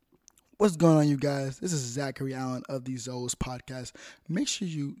What's going on, you guys? This is Zachary Allen of the Zoes Podcast. Make sure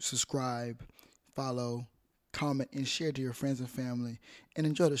you subscribe, follow, comment, and share to your friends and family. And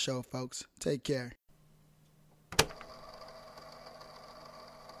enjoy the show, folks. Take care.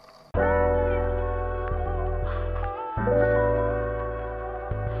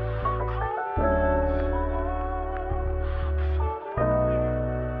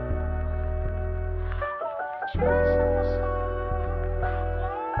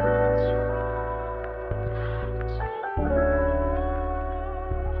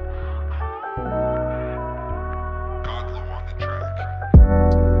 Godlow on the track.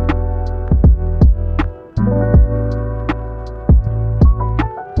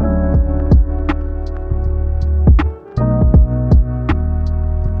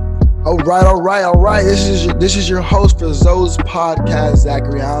 All right. This is your host for Zoes Podcast,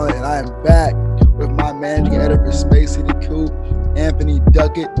 Zachary Allen, and I am back with my managing editor for Space City Coop, Anthony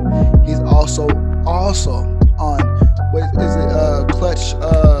Duckett. He's also on what is it? Clutch.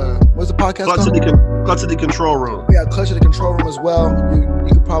 What's the podcast called? Clutch of the Control Room. We got Clutch of the Control Room as well.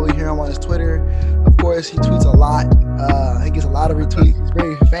 You can probably hear him on his Twitter. Of course, he tweets a lot. He gets a lot of retweets. He's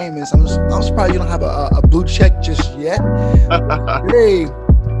very famous. I'm surprised you don't have a blue check just yet. Very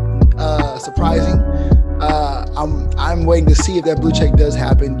surprising. I'm waiting to see if that blue check does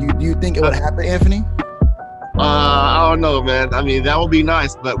happen. Do you think it would happen, Anthony? I don't know, man. I mean, that would be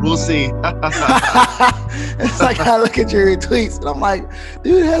nice, but we'll see. It's like I look at your tweets and I'm like,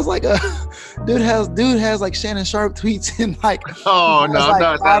 dude has like Shannon Sharp tweets and like Oh no, I'm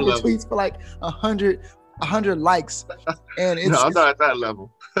not at that level. tweets for like 100 likes, and No, I'm not at that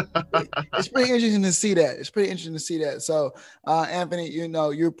level. it's pretty interesting to see that. So, Anthony,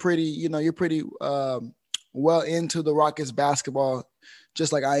 you're pretty well into the Rockets basketball,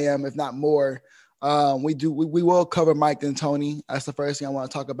 just like I am, if not more. We will cover Mike D'Antoni. That's the first thing I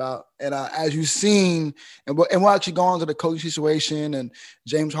want to talk about. And as you've seen, and we'll actually go on to the coaching situation and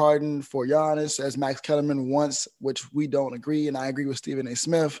James Harden for Giannis, as Max Kellerman wants, which we don't agree, and I agree with Stephen A.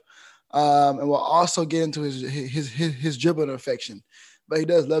 Smith. And we'll also get into his dribbling affection. But he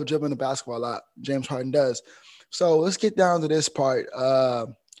does love dribbling the basketball a lot. James Harden does. So let's get down to this part.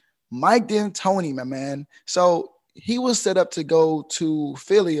 Mike D'Antoni, my man. So he was set up to go to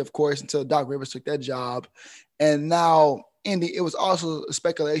Philly, of course, until Doc Rivers took that job. And now it was also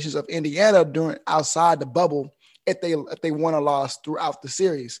speculations of Indiana during outside the bubble if they won or lost throughout the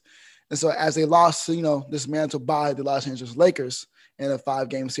series. And so as they lost, dismantled by the Los Angeles Lakers in a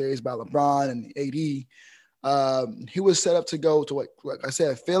 5-game series by LeBron and AD, he was set up to go to, like I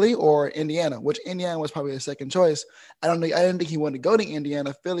said, Philly or Indiana, which Indiana was probably his second choice. I didn't think he wanted to go to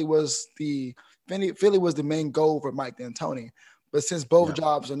Indiana. Philly was the main goal for Mike D'Antoni. But since both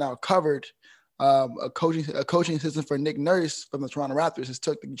jobs are now covered, a coaching assistant for Nick Nurse from the Toronto Raptors has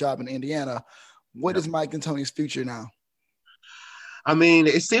took the job in Indiana. What is Mike D'Antoni's future now? I mean,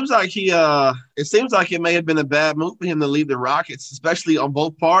 it seems like it may have been a bad move for him to leave the Rockets, especially on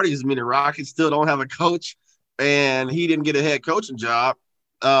both parties. I mean, the Rockets still don't have a coach, and he didn't get a head coaching job.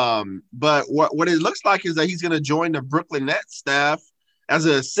 But what it looks like is that he's going to join the Brooklyn Nets staff as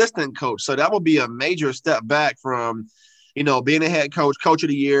an assistant coach. So that will be a major step back from, being a head coach of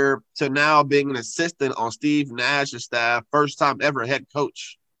the year, to now being an assistant on Steve Nash's staff, first time ever head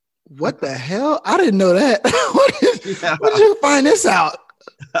coach. What the hell? I didn't know that. Where did you find this out?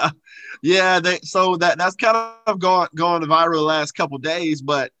 Yeah, that's kind of going viral the last couple of days,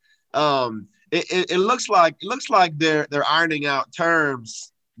 but it looks like they're ironing out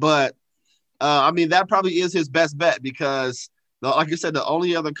terms. But I mean, that probably is his best bet because, like I said, the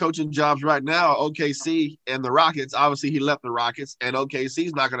only other coaching jobs right now are OKC and the Rockets. Obviously, he left the Rockets, and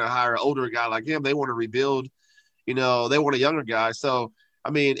OKC's not going to hire an older guy like him. They want to rebuild. They want a younger guy. So, I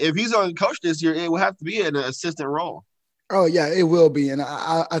mean, if he's on coach this year, it will have to be in an assistant role. Oh, yeah, it will be. And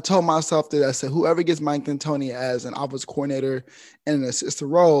I told myself that I said, whoever gets Mike D'Antoni as an offensive coordinator in an assistant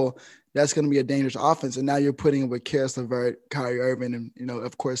role, that's going to be a dangerous offense. And now you're putting with Karis LeVert, Kyrie Irving, and,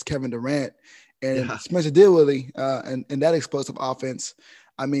 of course, Kevin Durant and Spencer Dinwiddie and that explosive offense.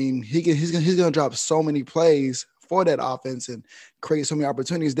 I mean, he's going to drop so many plays for that offense and create so many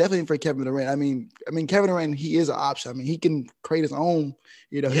opportunities, definitely for Kevin Durant. I mean, Kevin Durant, he is an option. I mean, he can create his own,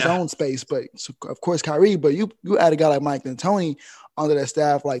 his own space. But of course, Kyrie. But you add a guy like Mike D'Antoni onto that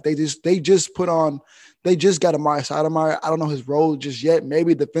staff, like they just got Amari Stoudemire. I don't know his role just yet.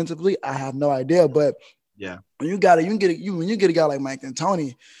 Maybe defensively, I have no idea. But when you get a guy like Mike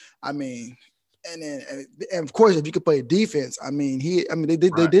D'Antoni, I mean. And of course, if you could play defense,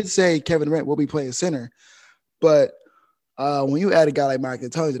 they did say Kevin Durant will be playing center, but when you add a guy like Mike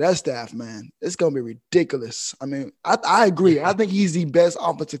D'Antoni to that staff, man, it's gonna be ridiculous. I mean, I agree. I think he's the best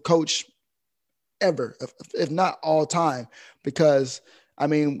offensive coach ever, if not all time, because I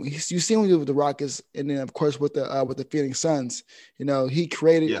mean, you see what he did with the Rockets, and then of course with the Phoenix Suns. You know, he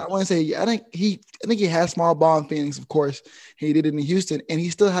created. Yeah. I want to say, I think he had small ball in Phoenix. Of course, he did it in Houston, and he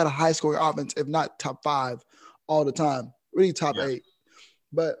still had a high scoring offense, if not top 5 all the time, really top Yeah. 8.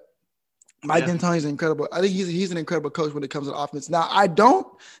 But Mike D'Antoni's incredible. I think he's an incredible coach when it comes to offense. What I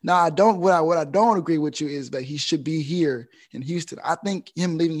don't agree with you is that he should be here in Houston. I think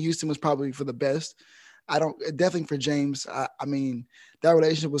him leaving Houston was probably for the best. I don't definitely for James. I mean, that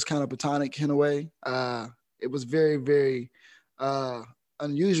relationship was kind of platonic in a way. It was very, very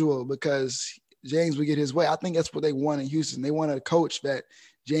unusual because James would get his way. I think that's what they want in Houston. They want a coach that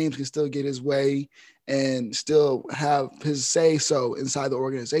James can still get his way and still have his say so inside the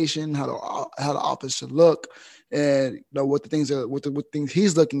organization, how the office should look, and you know what things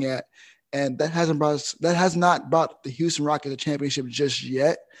he's looking at. And that has not brought the Houston Rockets a championship just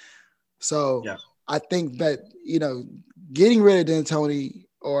yet. So I think that, you know, getting rid of D'Antoni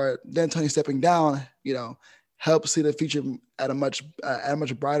or D'Antoni stepping down, you know, helps see the future at a much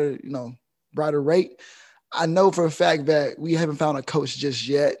brighter, brighter rate. I know for a fact that we haven't found a coach just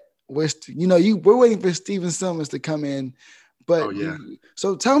yet. We're waiting for Steven Simmons to come in, but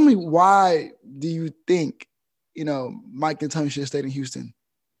so tell me, why do you think, you know, Mike D'Antoni should have stayed in Houston?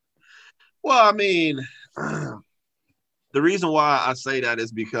 Well, I mean, the reason why I say that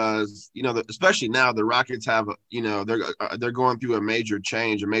is because, you know, especially now the Rockets have, you know, they're going through a major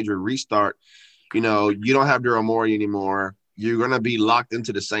change, a major restart. You know, you don't have Daryl Morey anymore. You're going to be locked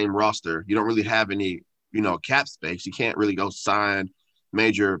into the same roster. You don't really have any, you know, cap space. You can't really go sign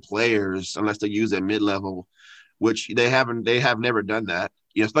major players unless they use a mid-level, which they have never done that,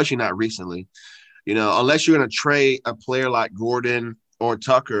 you know, especially not recently. You know, unless you're going to trade a player like Gordon or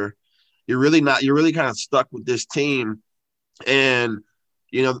Tucker, you're really kind of stuck with this team. And,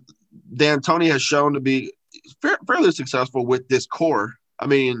 you know, D'Antoni has shown to be fairly successful with this core. I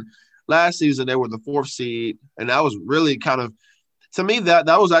mean, last season they were the 4th seed, and that was really kind of, to me, that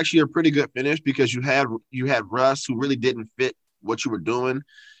was actually a pretty good finish because you had Russ, who really didn't fit what you were doing.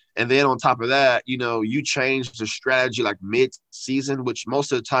 And then on top of that, you know, you changed the strategy like mid-season, which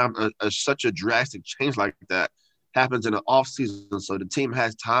most of the time such a drastic change like that happens in the off season. So the team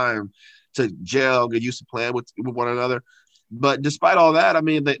has time to gel, get used to playing with one another. But despite all that, I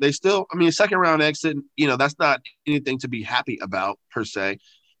mean, they still, I mean, second round exit, you know, that's not anything to be happy about per se.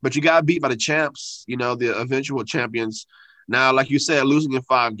 But you got beat by the champs, you know, the eventual champions. Now, like you said, losing in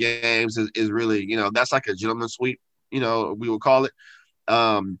 5 games is really, you know, that's like a gentleman's sweep, you know, we would call it.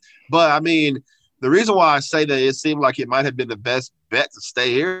 But I mean, the reason why I say that it seemed like it might have been the best bet to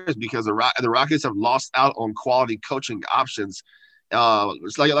stay here is because the Rockets have lost out on quality coaching options.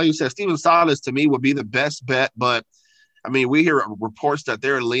 It's like you said, Stephen Silas to me would be the best bet, but I mean, we hear reports that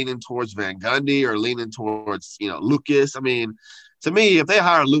they're leaning towards Van Gundy or leaning towards, you know, Lucas. I mean, to me, if they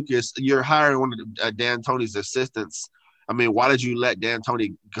hire Lucas, you're hiring one of D'Antoni's assistants. I mean, why did you let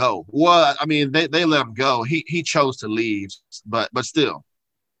D'Antoni go? Well, I mean, they let him go. He chose to leave, but still.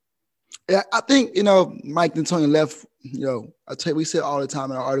 Yeah, I think, you know, Mike D'Antoni left, you know, I tell you, we say all the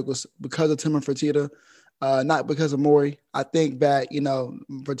time in our articles, because of Tim and Fertitta, not because of Morey. I think that, you know,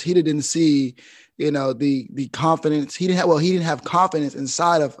 Fertitta didn't see, you know, the confidence. He didn't have confidence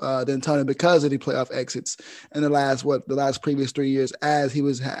inside of D'Antoni because of the playoff exits in the last previous 3 years as he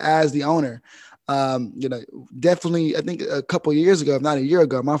was as the owner. You know, definitely, I think a couple of years ago, if not a year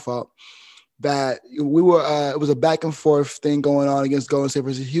ago, my fault, that we were, it was a back and forth thing going on against Golden State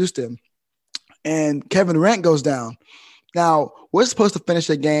versus Houston. And Kevin Durant goes down. Now, we're supposed to finish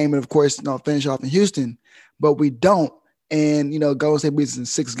the game and, of course, you know, finish off in Houston, but we don't. And, you know, Golden State beats us in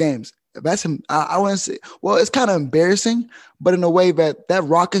 6 games. That's him. I want to say, well, it's kind of embarrassing, but in a way that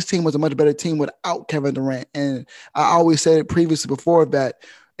Rockets team was a much better team without Kevin Durant. And I always said it previously before that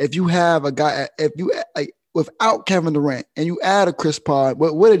if you have a guy, without Kevin Durant and you add a Chris Paul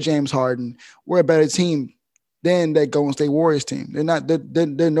with a James Harden, we're a better team than that Golden State Warriors team.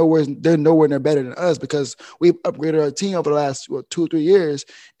 They're nowhere near better than us because we've upgraded our team over the last 2 or 3 years,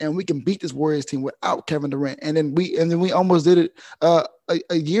 and we can beat this Warriors team without Kevin Durant. And then we almost did it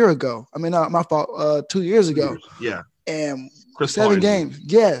a year ago. I mean, not my fault. 2 years ago. Yeah. And Chris 7 Paul games.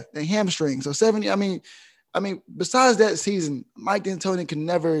 Yeah, the hamstring. So 7. I mean, besides that season, Mike D'Antoni can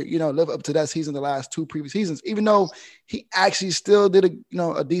never, you know, live up to that season, the last 2 previous seasons, even though he actually still did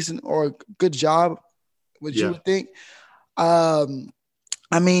a decent or a good job, which you would think.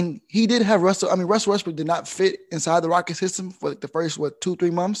 I mean, he did have Russell. I mean, Russell Westbrook did not fit inside the Rocket system for like the first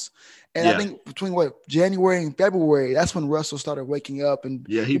 2-3 months, and I think between January and February, that's when Russell started waking up, and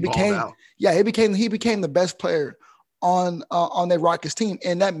he became he became the best player on that Rockets team,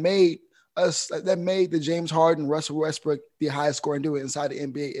 and that made us that made the James Harden, Russell Westbrook the highest scoring duo inside the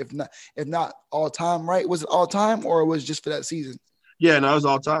NBA, if not all time, right? Was it all time or was it just for that season? Yeah, no, it was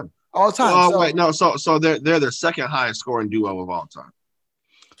all time. All time. Well, So wait, no, so they're the second highest scoring duo of all time.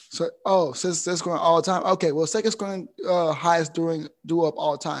 since they're scoring all time, okay. Well, second scoring highest during duo of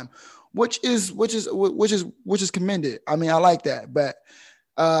all time, which is commended. I mean, I like that, but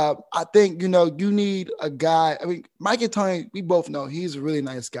I think you need a guy. I mean, Mike D'Antoni, we both know he's a really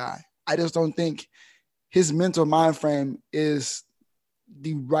nice guy. I just don't think his mental mind frame is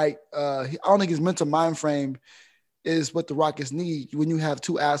the right. I don't think his mental mind frame is what the Rockets need when you have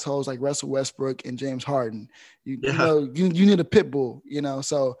two assholes like Russell Westbrook and James Harden. You need a pit bull,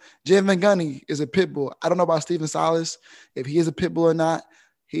 So Jim Van Gundy is a pit bull. I don't know about Stephen Silas, if he is a pit bull or not.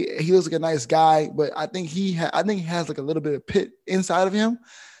 He looks like a nice guy, but I think he has like a little bit of pit inside of him.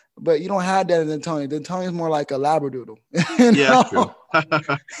 But you don't have that in D'Antoni. D'Antoni is more like a labradoodle. Yeah,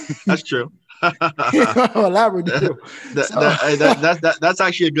 that's true. A labradoodle. That's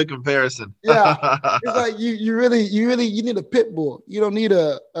actually a good comparison. Yeah, it's like you need a pit bull. You don't need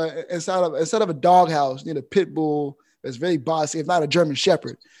instead of a doghouse, you need a pit bull that's very bossy, if not a German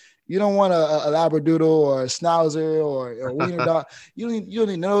Shepherd. You don't want a labradoodle or a schnauzer or a wiener dog. You don't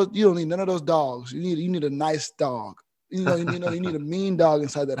need none of those dogs. You need a nice dog. You need a mean dog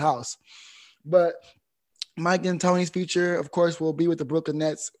inside that house. But Mike D'Antoni's future, of course, will be with the Brooklyn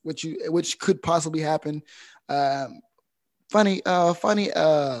Nets, which could possibly happen. Funny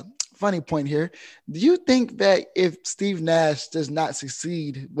point here. Do you think that if Steve Nash does not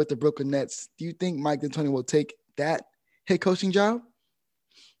succeed with the Brooklyn Nets, do you think Mike D'Antoni will take that head coaching job?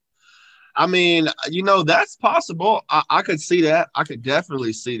 I mean, that's possible. I could see that. I could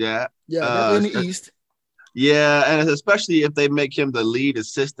definitely see that. Yeah, definitely in the East. Yeah, and especially if they make him the lead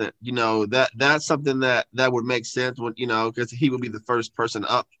assistant, that's something that would make sense when, because he would be the first person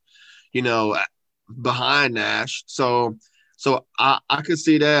up, behind Nash. So I could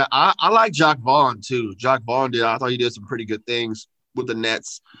see that. I like Jacques Vaughn too. Jacques Vaughn I thought he did some pretty good things with the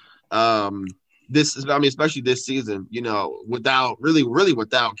Nets. Especially this season, without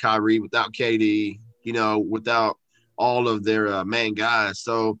Kyrie, without KD, without all of their main guys.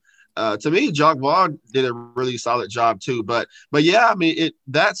 So to me, Jacques Vaughn did a really solid job too. But yeah, I mean,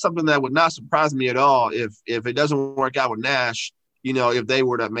 that's something that would not surprise me at all if it doesn't work out with Nash, if they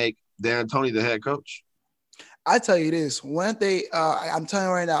were to make D'Antoni the head coach. I tell you this, I'm telling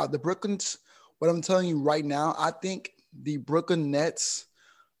you right now, the Brooklyns, what I'm telling you right now, I think the Brooklyn Nets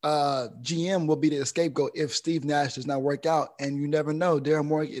GM will be the scapegoat if Steve Nash does not work out. And you never know. Daryl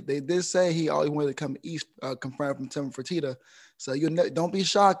Morey, they did say he always wanted to come east, confirmed from Tim Fertitta. So don't be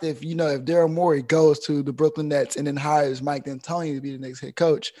shocked if Daryl Morey goes to the Brooklyn Nets and then hires Mike D'Antoni to be the next head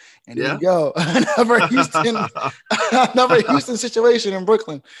coach. And there you go. Another Houston situation in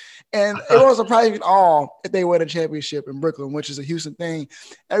Brooklyn. And it won't surprise me at all if they win a championship in Brooklyn, which is a Houston thing.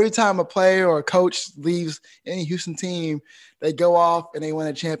 Every time a player or a coach leaves any Houston team, they go off and they win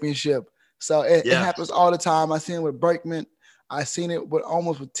a championship. So it happens all the time. I've seen it with Berkman. I've seen it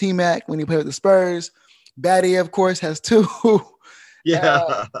almost with T-Mac when he played with the Spurs. Batty, of course, has two.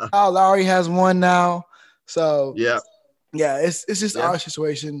 Yeah. Kyle Lowry has one now. So yeah, it's just our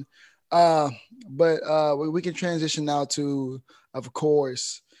situation. But we can transition now to, of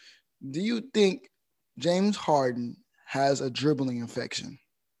course, do you think James Harden has a dribbling infection?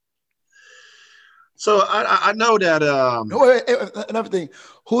 So I know that. Another thing,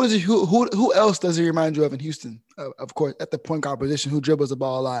 who else does he remind you of in Houston? Of course, at the point guard position, who dribbles the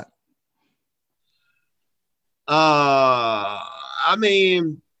ball a lot? I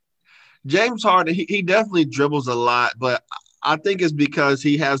mean, James Harden, he definitely dribbles a lot, but I think it's because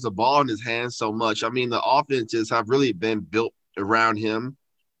he has the ball in his hands so much. I mean, the offenses have really been built around him.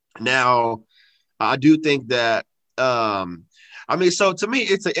 Now, I do think that, so to me,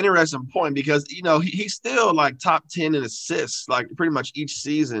 it's an interesting point because, he's still like top 10 in assists, like pretty much each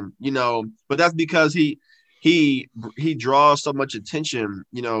season, but that's because he draws so much attention,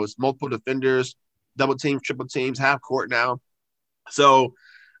 it's multiple defenders, double teams, triple teams, half court now. So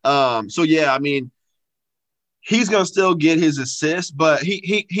yeah, I mean, he's going to still get his assists, but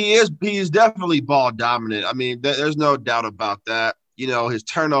he's definitely ball dominant. I mean, there's no doubt about that. His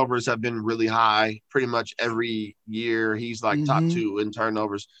turnovers have been really high pretty much every year. He's like top 2 in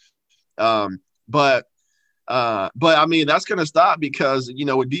turnovers. But I mean, that's going to stop because,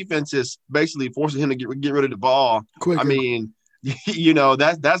 with defenses basically forcing him to get rid of the ball. Quicker. I mean,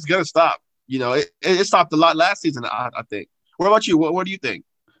 that's going to stop. It stopped a lot last season, I think. What about you? What do you think?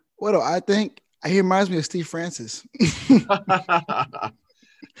 What do I think? He reminds me of Steve Francis. But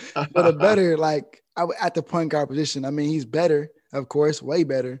a better, at the point guard position. I mean, he's better. of course, way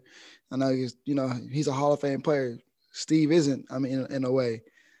better. I know he's a Hall of Fame player. Steve isn't. I mean, in a way.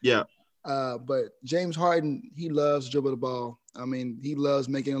 Yeah. But James Harden, he loves to dribble the ball. I mean, he loves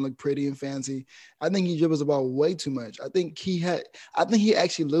making it look pretty and fancy. I think he dribbles the ball way too much. I think he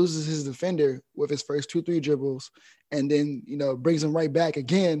actually loses his defender with his first 2-3 dribbles, and then brings him right back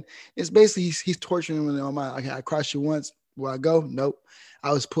again. It's basically he's torturing him in my. Okay, I crossed you once. Where I go? Nope.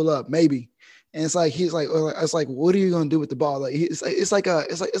 I was pull up maybe. And it's like what are you gonna do with the ball? Like it's like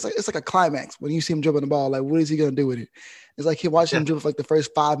a climax when you see him dribbling the ball. Like what is he gonna do with it? It's like he watching him dribble for like the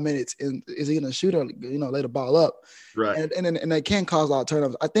first 5 minutes, and is he gonna shoot or lay the ball up? Right. And that can cause a lot of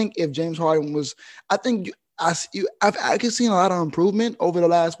turnovers. I think if James Harden was, I've actually seen a lot of improvement over the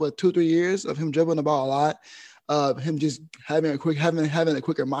last 2-3 years of him dribbling the ball a lot. Him just having a quicker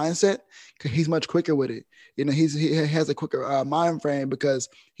mindset, because he's much quicker with it. He has a quicker mind frame because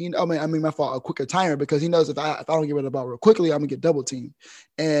a quicker timer, because he knows if I don't get rid of the ball real quickly, I'm gonna get double teamed,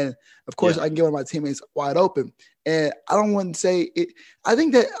 and of course I can get one of my teammates wide open. And I don't want to say it. I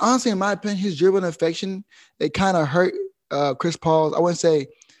think that honestly, in my opinion, his dribbling affection, it kind of hurt Chris Paul's. I wouldn't say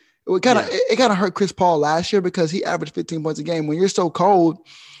it kind of hurt Chris Paul last year because he averaged 15 points a game. When you're so cold,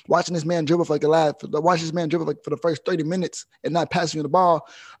 watching this man dribble for the first 30 minutes and not passing you the ball,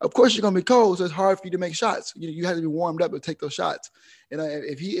 of course you're gonna be cold, so it's hard for you to make shots. You have to be warmed up to take those shots.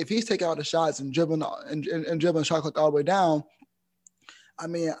 If he's taking all the shots and dribbling the shot clock all the way down, I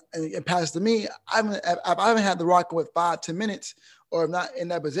mean, and pass to me, if I haven't had the Rocket with 5-10 minutes, or I'm not in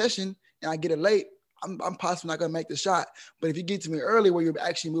that possession and I get it late, I'm possibly not going to make the shot. But if you get to me early where you're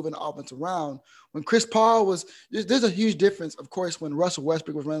actually moving the offense around, when Chris Paul was – there's a huge difference, of course, when Russell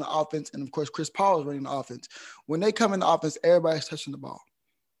Westbrook was running the offense and, of course, Chris Paul was running the offense. When they come in the offense, everybody's touching the ball.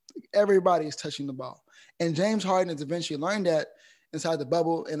 Everybody is touching the ball. And James Harden has eventually learned that inside the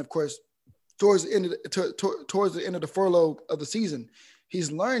bubble, and, of course, towards the end of the furlough of the season.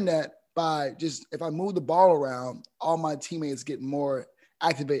 He's learned that by just – if I move the ball around, all my teammates get more –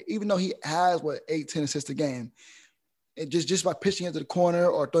 activate, even though he has 8-10 assists a game. It just by pitching into the corner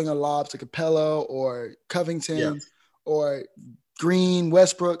or throwing a lob to Capella or Covington or Green,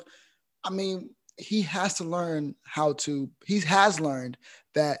 Westbrook. I mean, he has learned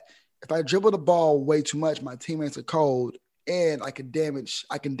that if I dribble the ball way too much, my teammates are cold and I can damage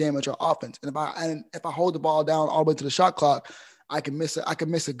our offense. And if I hold the ball down all the way to the shot clock, I can miss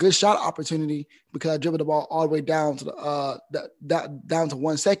a good shot opportunity because I dribble the ball all the way down to down to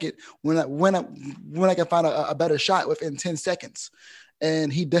 1 second when I can find a better shot within 10 seconds.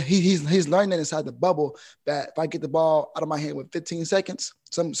 And he's learned that inside the bubble, that if I get the ball out of my hand with 15 seconds,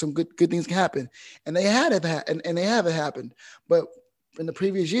 some good things can happen. And they have it happened. But in the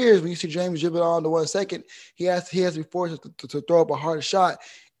previous years, when you see James dribble on to 1 second, he has to be forced to throw up a hard shot.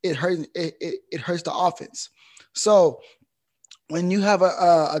 It hurts the offense. So when you have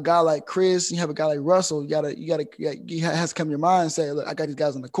a guy like Chris, you have a guy like Russell, you has to come to your mind and say, look, I got these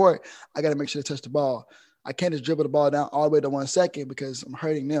guys on the court. I got to make sure they touch the ball. I can't just dribble the ball down all the way to 1 second because I'm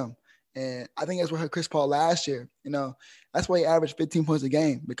hurting them. And I think that's what hurt Chris Paul last year. That's why he averaged 15 points a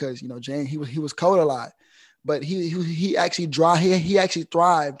game because, James, he was cold a lot, but he actually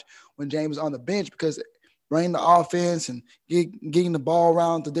thrived when James was on the bench because running the offense and getting the ball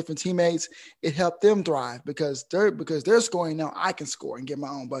around to different teammates, it helped them thrive because they're scoring now. I can score and get my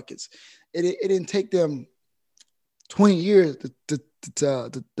own buckets. It didn't take them 20 years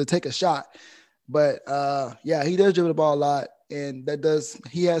to take a shot, but he does dribble the ball a lot, and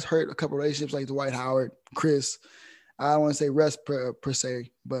he has hurt a couple relationships like Dwight Howard, Chris. I don't want to say rest per se,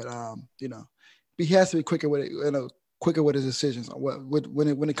 but he has to be quicker with it, quicker with his decisions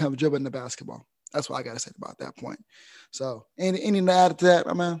when it comes to dribbling the basketball. That's what I got to say about that point. So, any to add to that,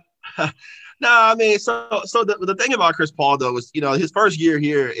 my man? No, I mean, so the thing about Chris Paul though is, his first year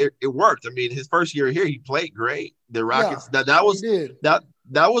here, it worked. I mean, his first year here, he played great. The Rockets, that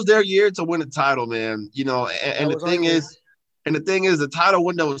was their year to win the title, man. And the thing is, the title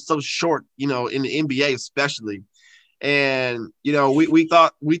window was so short, in the NBA especially. And we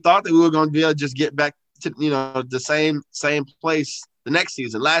thought that we were going to be able to just get back to the same place the next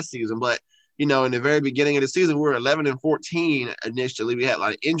season, last season, but. In the very beginning of the season, we were 11-14 initially. We had a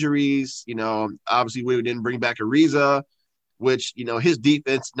lot of injuries. Obviously we didn't bring back Ariza, which, his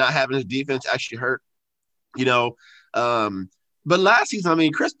defense, not having his defense actually hurt, but last season, I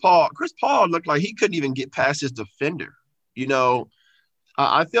mean, Chris Paul looked like he couldn't even get past his defender.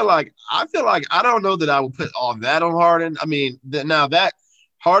 I feel like I don't know that I would put all that on Harden. I mean, that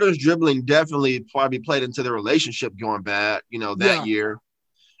Harden's dribbling definitely probably played into the relationship going bad, year.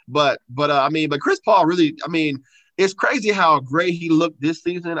 But Chris Paul really, I mean, it's crazy how great he looked this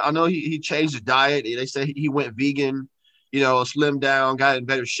season. I know he changed his diet. They say he went vegan. slimmed down, got in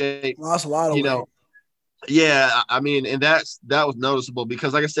better shape. Lost a lot of You weight. know, yeah, I mean, and that was noticeable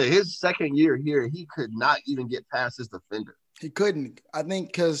because, like I said, his second year here, he could not even get past his defender. He couldn't. I think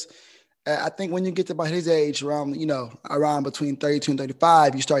because I think when you get to about his age, around between 32 and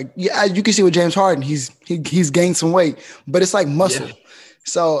 35, you start. Yeah, you can see with James Harden, he's gained some weight, but it's like muscle. Yeah.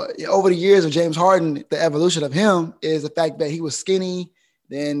 So over the years of James Harden, the evolution of him is the fact that he was skinny.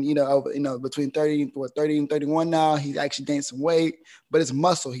 Then between 30 and 31 now, he's actually gained some weight, but it's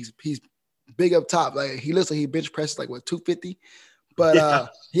muscle. He's big up top. Like he looks like he bench presses like 250. But Yeah.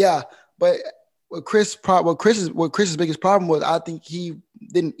 yeah. But what Chris's biggest problem was, I think he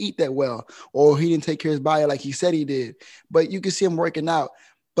didn't eat that well, or he didn't take care of his body like he said he did. But you can see him working out.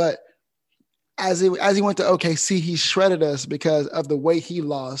 But as he went to OKC, he shredded us because of the weight he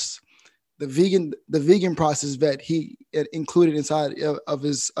lost, the vegan process that he included inside of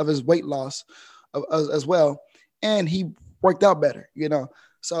his weight loss as well, and he worked out better.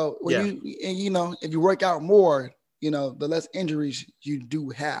 So when if you work out more, the less injuries you do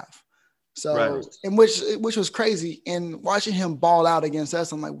have. So, Right. and which was crazy. And watching him ball out against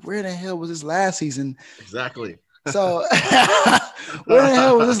us, I'm like, where the hell was this last season? Exactly. So, where the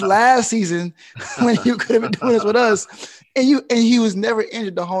hell was this last season when you could have been doing this with us? And he was never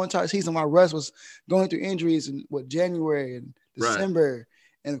injured the whole entire season while Russ was going through injuries in January and December. Right.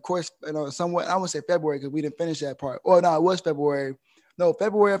 And of course, somewhat, I won't say February because we didn't finish that part. Oh, no, it was February. No,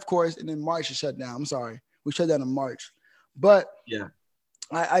 February, of course, and then March is shut down. I'm sorry. We shut down in March. But yeah,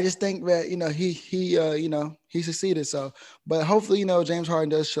 I just think that, he succeeded. So, but hopefully, James Harden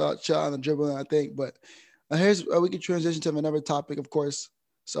does shot on the dribble, I think. But here's we can transition to another topic, of course.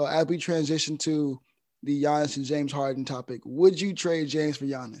 So as we transition to the Giannis and James Harden topic, would you trade James for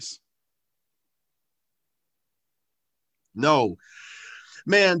Giannis? No,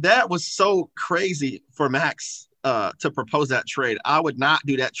 man, that was so crazy for Max to propose that trade. I would not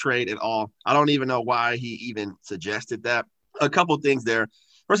do that trade at all. I don't even know why he even suggested that. A couple of things there.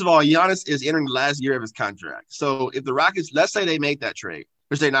 First of all, Giannis is entering the last year of his contract. So if the Rockets, let's say they made that trade,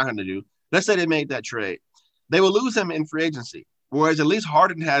 which they're not going to do. Let's say they made that trade. They will lose him in free agency. Whereas at least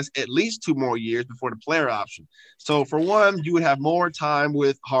Harden has at least 2 more years before the player option. So for one, you would have more time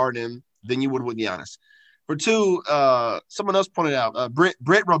with Harden than you would with Giannis. For two, someone else pointed out, Britt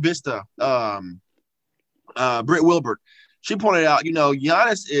Robista, Britt Wilbert, she pointed out,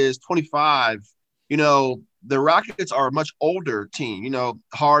 Giannis is 25. The Rockets are a much older team.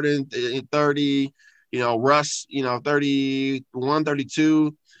 Harden 30, Russ, 31,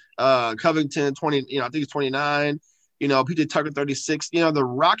 32, Covington 20, I think it's 29. PJ Tucker 36. The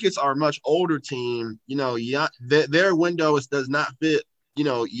Rockets are a much older team. Their window does not fit.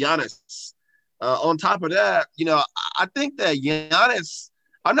 Giannis. On top of that, I think that Giannis.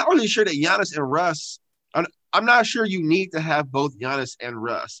 I'm not really sure that Giannis and Russ. I'm not sure you need to have both Giannis and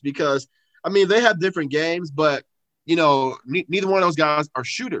Russ because they have different games, but neither one of those guys are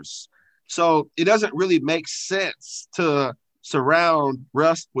shooters. So it doesn't really make sense to surround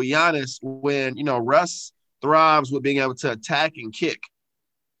Russ with Giannis when Russ thrives with being able to attack and kick,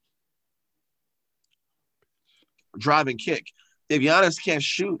 drive and kick. If Giannis can't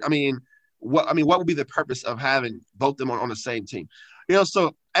shoot, what would be the purpose of having both of them on the same team?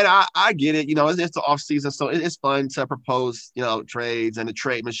 So, and I get it, it's the off season, so it's fun to propose, trades and the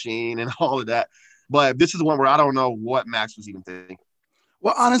trade machine and all of that. But this is one where I don't know what Max was even thinking.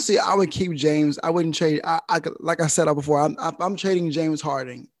 Well, honestly, I would keep James. I wouldn't trade. Like I said before, I'm trading James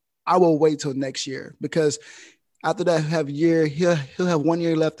Harden. I will wait till next year because after that he'll have 1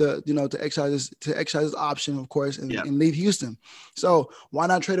 year left to exercise his option, of course, and leave Houston. So why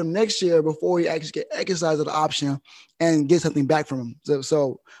not trade him next year before he actually get exercise of the option and get something back from him?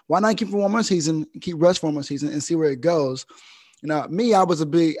 So why not keep him 1 more season, keep Russ for 1 more season, and see where it goes? Me, I was a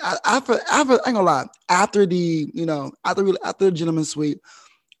big. I ain't gonna lie. After the gentleman's sweep,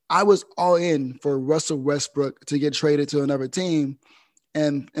 I was all in for Russell Westbrook to get traded to another team,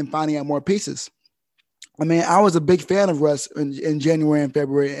 and finding out more pieces. I was a big fan of Russ in January and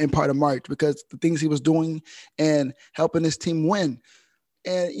February and part of March because the things he was doing and helping his team win.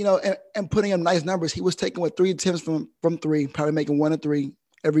 And, and putting up nice numbers. He was taking 3 attempts from 3, probably making 1 or 3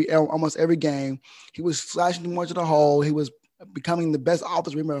 almost every game. He was slashing more to the hole. He was becoming the best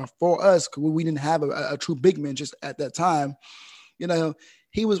offensive rebounder for us because we didn't have a true big man just at that time.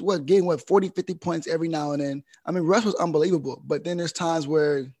 He was getting 40, 50 points every now and then. Russ was unbelievable, but then there's times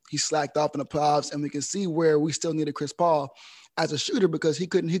where he slacked off in the playoffs, and we can see where we still needed Chris Paul as a shooter because he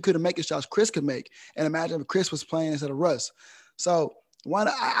couldn't make the shots Chris could make. And imagine if Chris was playing instead of Russ. So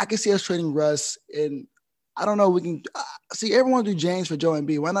I can see us trading Russ, and I don't know. We can see everyone do James for Joe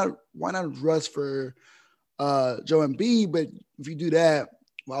Embiid. Why not Russ for Joe Embiid. But if you do that,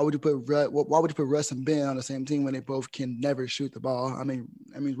 why would you put Russ and Ben on the same team when they both can never shoot the ball? I mean,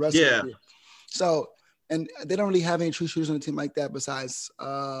 Russ. Yeah. So, and they don't really have any true shooters on the team like that besides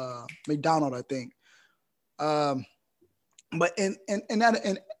McDonald, I think. But in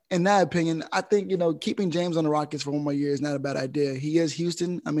that opinion, I think, you know, keeping James on the Rockets for one more year is not a bad idea. He is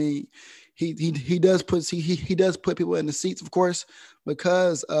Houston. I mean, he does put people in the seats, of course,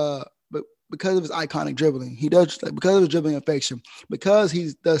 because of his iconic dribbling. He does, like, because of his dribbling affection, because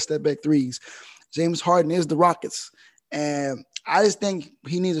he does step back threes. James Harden is the Rockets, and I just think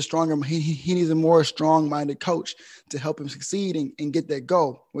he needs he needs a more strong-minded coach to help him succeed and get that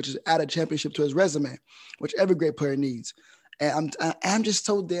goal, which is add a championship to his resume, which every great player needs. And I'm just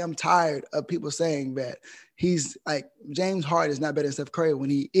so damn tired of people saying that he's like James Harden is not better than Steph Curry when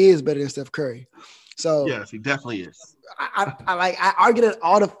he is better than Steph Curry. So yes, he definitely is. I argue that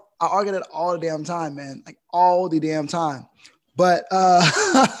all the damn time, man, like all the damn time. But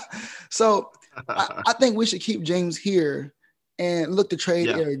so I think we should keep James here and look to trade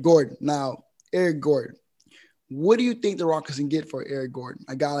Eric Gordon. Now, Eric Gordon, what do you think the Rockets can get for Eric Gordon?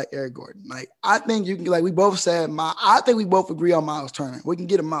 A guy like Eric Gordon. Like, I think you can, like we both said, I think we both agree on Miles Turner. We can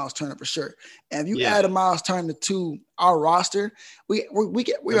get a Miles Turner for sure. And if you add a Miles Turner to our roster, we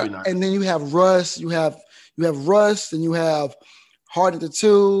are, nice. And then you have Russ, you have Russ, and you have Harden at the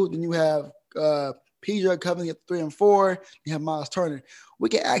 2, then you have PJ Covington at 3 and 4, you have Miles Turner. We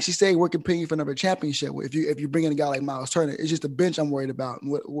can actually say we're competing for another championship if you bring in a guy like Miles Turner. It's just the bench I'm worried about.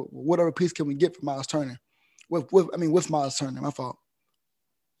 What other piece can we get for Miles Turner? With Miles Turner, my fault.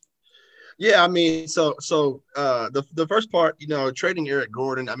 Yeah, I mean, so the first part, you know, trading Eric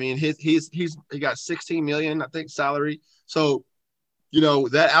Gordon. I mean, he got $16 million, I think, salary. So, you know,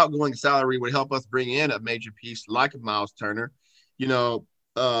 that outgoing salary would help us bring in a major piece like Miles Turner. You know,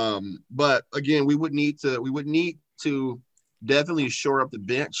 but again, we would need to definitely shore up the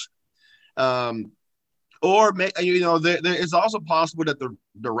bench. Or you know, there is also possible that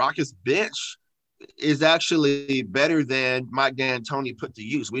the Rockets bench is actually better than Mike D'Antoni put to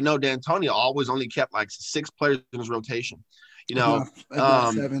use. We know D'Antoni always only kept like 6 players in his rotation. You know,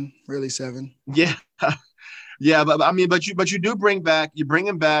 7. Yeah, yeah, but I mean, but you do bring back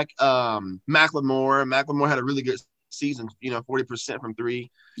McLemore. McLemore had a really good season. You know, 40% from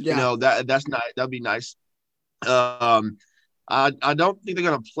 3. Yeah. You know, that's nice. That'd be nice. I don't think they're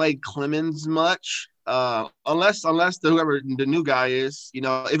gonna play Clemens much. Unless whoever the new guy is, you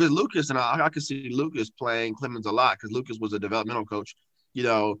know, if it's Lucas, and I could see Lucas playing Clemens a lot because Lucas was a developmental coach, you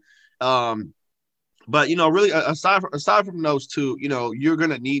know. But you know, really, aside from those two, you know, you're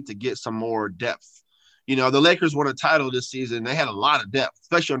gonna need to get some more depth. You know, the Lakers won a title this season. They had a lot of depth,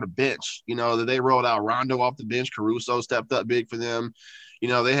 especially on the bench. You know, they rolled out Rondo off the bench. Caruso stepped up big for them. You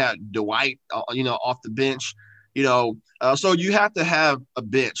know, they had Dwight, you know, off the bench. You know, so you have to have a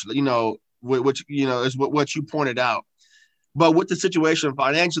bench. You know, which, you know, is what you pointed out. But with the situation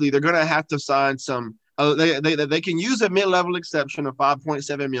financially, they're going to have to sign some they can use a mid-level exception of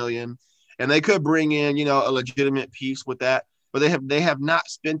 $5.7 million, and they could bring in, you know, a legitimate piece with that, but they have not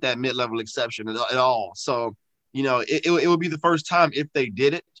spent that mid-level exception at all. So, you know, it would be the first time if they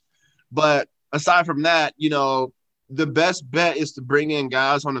did it. But aside from that, you know, the best bet is to bring in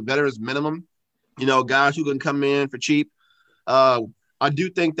guys on a veterans minimum, you know, guys who can come in for cheap. I do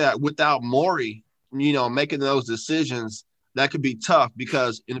think that without Morey, you know, making those decisions, that could be tough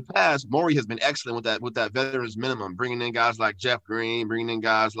because in the past, Morey has been excellent with that veterans minimum, bringing in guys like Jeff Green, bringing in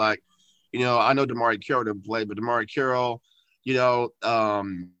guys like, you know, I know DeMarre Carroll didn't play, but DeMarre Carroll, you know,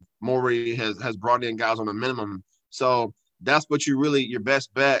 Morey has brought in guys on a minimum. So that's what your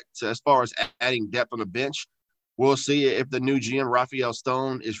best bet as far as adding depth on the bench. We'll see if the new GM, Raphael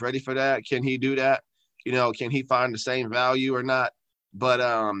Stone, is ready for that. Can he do that? You know, can he find the same value or not? But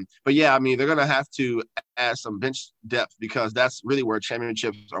yeah, I mean, they're gonna have to add some bench depth because that's really where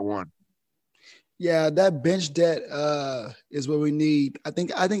championships are won. Yeah, that bench depth is what we need. I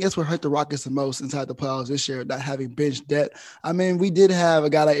think that's what hurt the Rockets the most inside the playoffs this year, not having bench depth. I mean, we did have a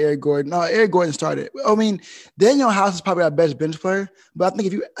guy like Eric Gordon. No, Eric Gordon started. I mean, Daniel House is probably our best bench player, but I think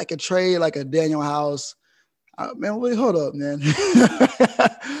if you like a trade like a Daniel House, man, wait, hold up, man.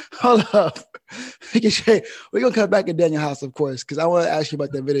 Hold up. We're going to come back to Daniel House, of course, because I want to ask you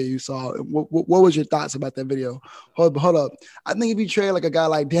about that video you saw. What was your thoughts about that video? Hold up. I think if you trade like a guy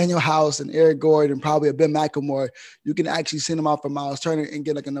like Daniel House and Eric Gordon and probably a Ben McLemore, you can actually send him off for Miles Turner and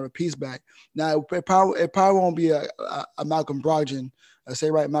get like another piece back. Now, it probably won't be a Malcolm Brogdon. I say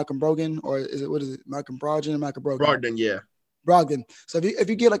right, Malcolm Brogdon, or what is it? Malcolm Brogdon or Malcolm Brogdon? Brogdon, yeah. Brogdon. So if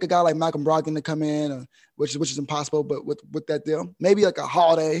you get like a guy like Malcolm Brogdon to come in, which is impossible, but with that deal, maybe like a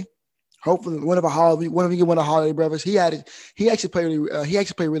Holiday Hopefully, whenever we get one of Holiday brothers, he actually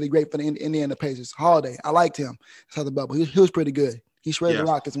played really great for the Indiana Pacers. Holiday, I liked him. Inside the bubble, he was pretty good. He shredded the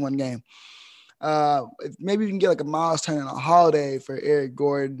Rockets in one game. Maybe you can get like a Miles Turner and a Holiday for Eric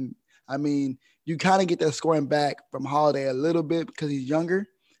Gordon. I mean, you kind of get that scoring back from Holiday a little bit because he's younger,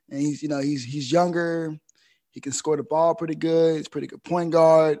 and he's younger. He can score the ball pretty good. He's a pretty good point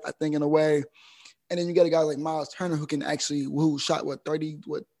guard, I think, in a way. And then you got a guy like Miles Turner who shot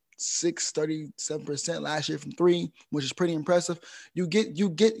 37% last year from three, which is pretty impressive. You get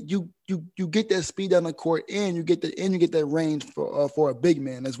that speed down the court, and you get that range for a big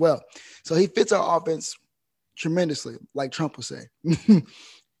man as well. So he fits our offense tremendously, like Trump would say.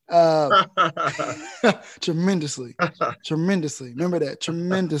 Tremendously. Remember that,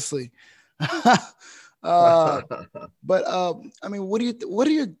 tremendously. But I mean, what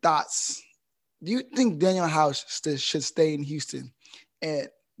are your thoughts? Do you think Daniel House should stay in Houston? And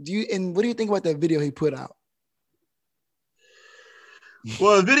what do you think about that video he put out?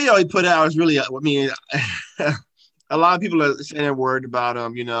 Well, the video he put out is really, I mean, a lot of people are saying a word about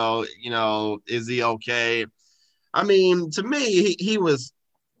him, is he okay? I mean, to me,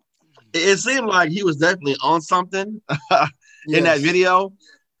 it seemed like he was definitely on something in that video.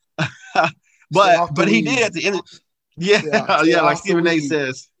 but he did at the end. Like Stephen A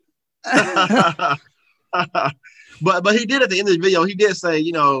says. But he did at the end of the video, he did say,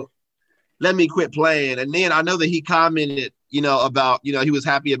 let me quit playing. And then I know that he commented, about, he was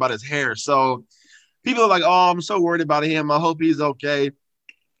happy about his hair. So people are like, oh, I'm so worried about him. I hope he's okay.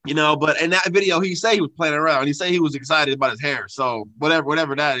 But in that video, he said he was playing around. He said he was excited about his hair. So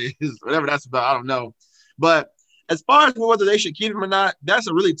whatever that is, whatever that's about, I don't know. But as far as whether they should keep him or not, that's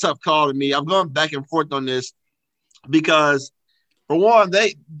a really tough call to me. I've gone back and forth on this because, for one,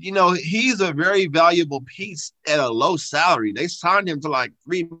 he's a very valuable piece at a low salary. They signed him to like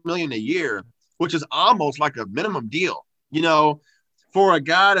 $3 million a year, which is almost like a minimum deal. For a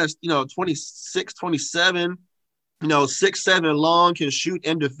guy that's 26, 27, 6'7" long, can shoot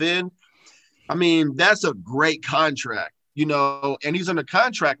and defend. I mean, that's a great contract. And he's under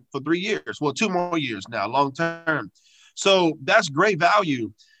contract for 3 years. Well, 2 more years now, long term. So that's great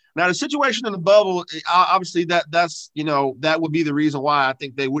value. Now, the situation in the bubble, obviously that's that would be the reason why I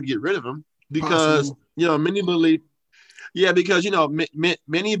think they would get rid of him because, many believe,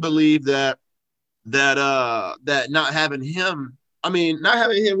 many believe that not having him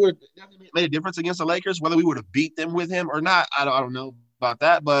would definitely made a difference against the Lakers, whether we would have beat them with him or not. I don't know about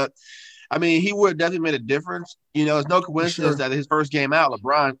that, but I mean, he would definitely made a difference. It's no coincidence that his first game out,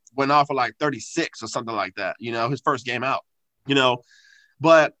 LeBron went off for like 36 or something like that, his first game out,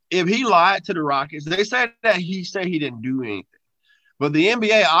 But if he lied to the Rockets, they said that he didn't do anything. But the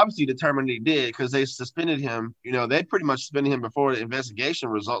NBA obviously determined he did because they suspended him. They pretty much suspended him before the investigation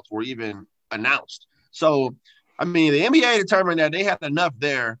results were even announced. So, I mean, the NBA determined that they had enough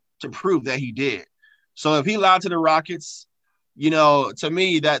there to prove that he did. So if he lied to the Rockets, to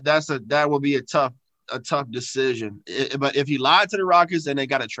me, that would be a tough decision. But if he lied to the Rockets, then they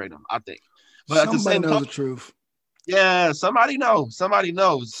got to trade him, I think. But somebody at the same knows the truth. Yeah, somebody knows. Somebody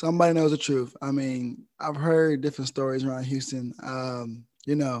knows the truth. I mean, I've heard different stories around Houston.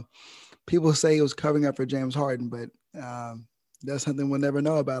 People say he was covering up for James Harden, but that's something we'll never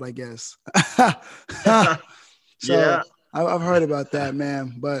know about, I guess. So yeah. I've heard about that,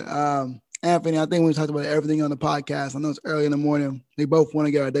 man. But Anthony, I think we talked about everything on the podcast. I know it's early in the morning. We both want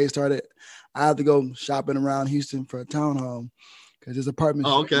to get our day started. I have to go shopping around Houston for a townhome because this apartment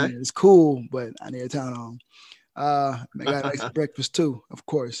is cool, but I need a townhome. I got nice breakfast too, of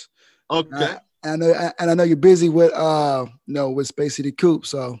course. Okay. I know you're busy with with Space City Coop,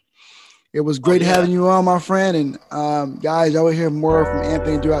 so it was great having you on, my friend. And guys, y'all will hear more from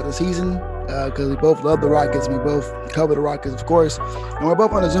Anthony throughout the season because we both love the Rockets. We both cover the Rockets, of course, and we're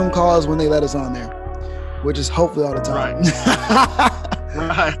both on the Zoom calls when they let us on there, which is hopefully all the time.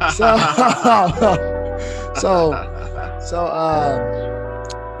 Right. So,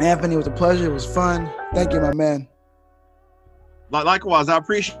 Anthony, it was a pleasure. It was fun. Thank you, my man. Likewise, I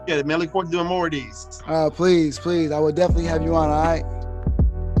appreciate it, man. Look forward to doing more of these. Please. I will definitely have you on, all right?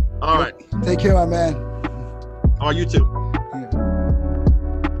 All right. Take care, my man. Oh, you too.